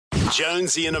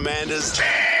Jonesy and Amanda's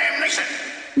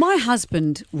My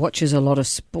husband watches a lot of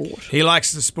sport. He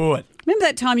likes the sport. Remember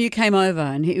that time you came over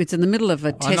and he was in the middle of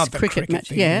a not test the cricket match?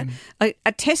 thing, Yeah.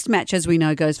 A test match, as we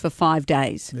know, goes for 5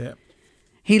 days. Yeah.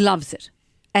 He loves it.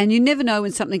 And you never know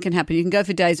when something can happen. You can go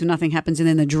for days when nothing happens and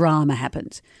then the drama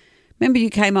happens. Remember you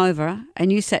came over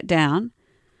and you sat down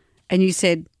and you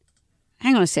said,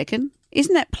 hang on a second,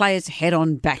 isn't that player's head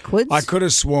on backwards? I could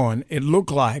have sworn it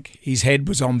looked like his head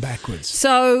was on backwards.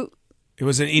 So It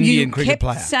was an Indian cricket you kept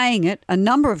player. saying it a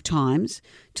number of times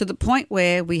to the point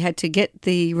where we had to get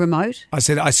the remote. I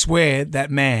said, I swear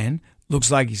that man looks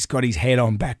like he's got his head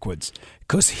on backwards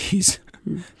because he's...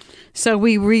 So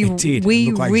we It did. It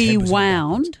looked like his head was on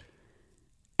rewound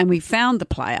and we found the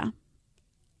player.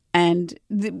 And,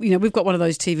 we've got one of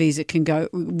those TVs that can go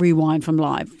rewind from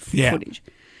live footage.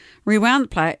 Rewound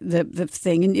the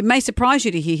thing, and it may surprise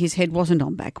you to hear his head wasn't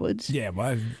on backwards. Yeah,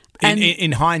 well,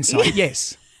 in hindsight,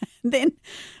 yes. Then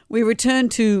we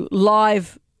returned to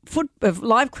live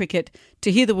cricket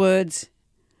to hear the words,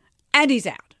 and he's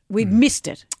out. We'd missed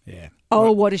it. Yeah.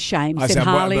 Oh, what a shame, I said said,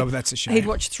 Harley. well, that's a shame. He'd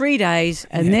watched 3 days,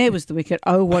 and there was the wicket.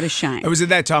 Oh, what a shame. It was at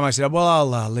that time I said, well,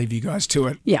 I'll leave you guys to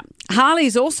it. Yeah.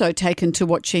 Harley's also taken to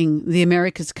watching the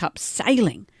America's Cup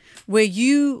sailing, where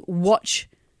you watch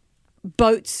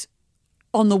boats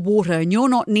on the water and you're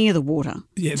not near the water.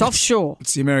 Yeah, it's offshore.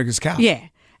 It's the America's Cup. Yeah.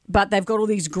 But they've got all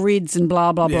these grids and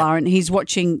blah, blah, blah, and he's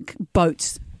watching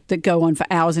boats that go on for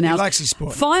hours and hours. He likes his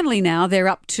sport. Finally now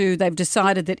they've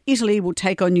decided that Italy will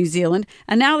take on New Zealand,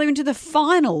 and now they're into the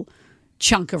final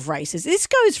chunk of races. This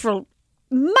goes for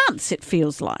months, it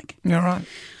feels like. Yeah, right.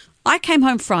 I came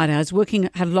home Friday. I was working,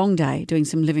 had a long day doing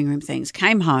some living room things.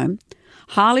 Came home.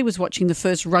 Harley was watching the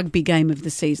first rugby game of the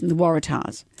season, the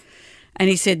Waratahs. And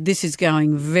he said, this is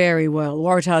going very well. The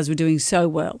Waratahs were doing so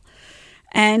well.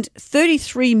 And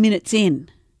 33 minutes in,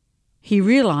 he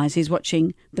realised he's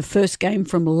watching the first game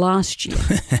from last year.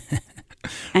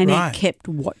 And Right. he kept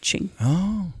watching.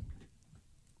 Oh.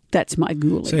 That's my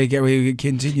ghoulie. So we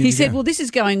continue. He said, well, this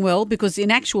is going well because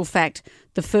in actual fact,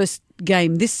 the first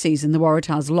game this season, the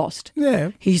Waratahs lost.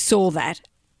 Yeah. He saw that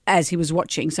as he was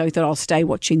watching, so he thought, I'll stay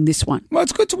watching this one. Well,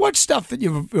 it's good to watch stuff that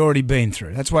you've already been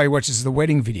through. That's why he watches the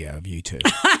wedding video of you two.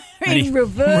 And In he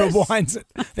reverse. rewinds it.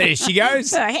 There she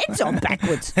goes. Her head's on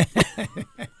backwards.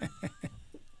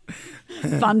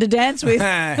 Fun to dance with.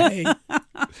 Hey.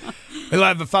 We'll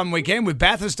have a fun weekend with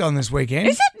Bathurst on this weekend.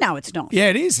 Is it? No, it's not. Yeah,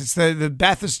 it is. It's the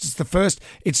Bathurst. It's the first.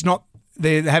 It's not.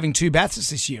 They're having 2 Bathursts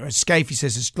this year. As Scafey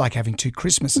says, it's like having 2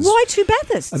 Christmases. Why 2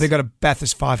 Bathursts? They got a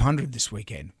Bathurst 500 this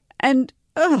weekend. And,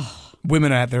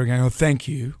 Women are out there going, oh, thank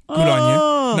you. Good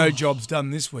on you. No jobs done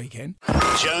this weekend.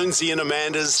 Jonesy and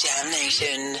Amanda's Jam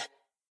Nation.